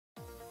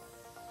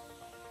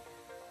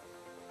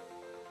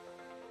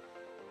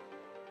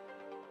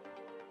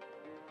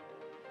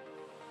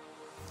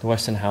The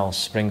Westinghouse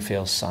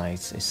Springfields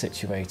site is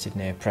situated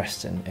near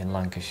Preston in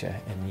Lancashire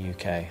in the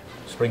UK.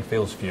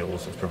 Springfields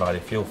Fuels has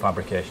provided fuel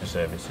fabrication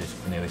services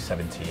for nearly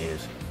 70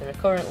 years. There are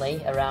currently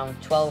around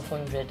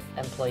 1,200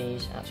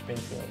 employees at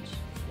Springfields.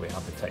 We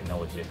have the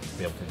technology to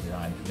be able to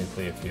design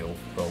nuclear fuel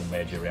for all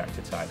major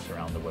reactor types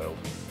around the world.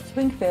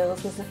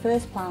 Springfields was the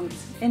first plant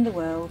in the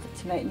world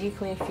to make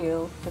nuclear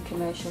fuel for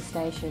commercial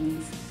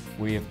stations.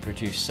 We have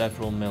produced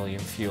several million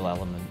fuel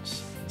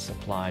elements and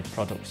supplied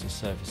products and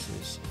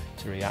services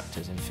to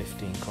reactors in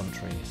 15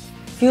 countries.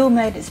 Fuel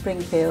made at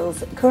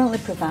Springfields currently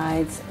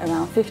provides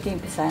around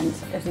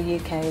 15% of the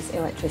UK's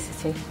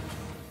electricity.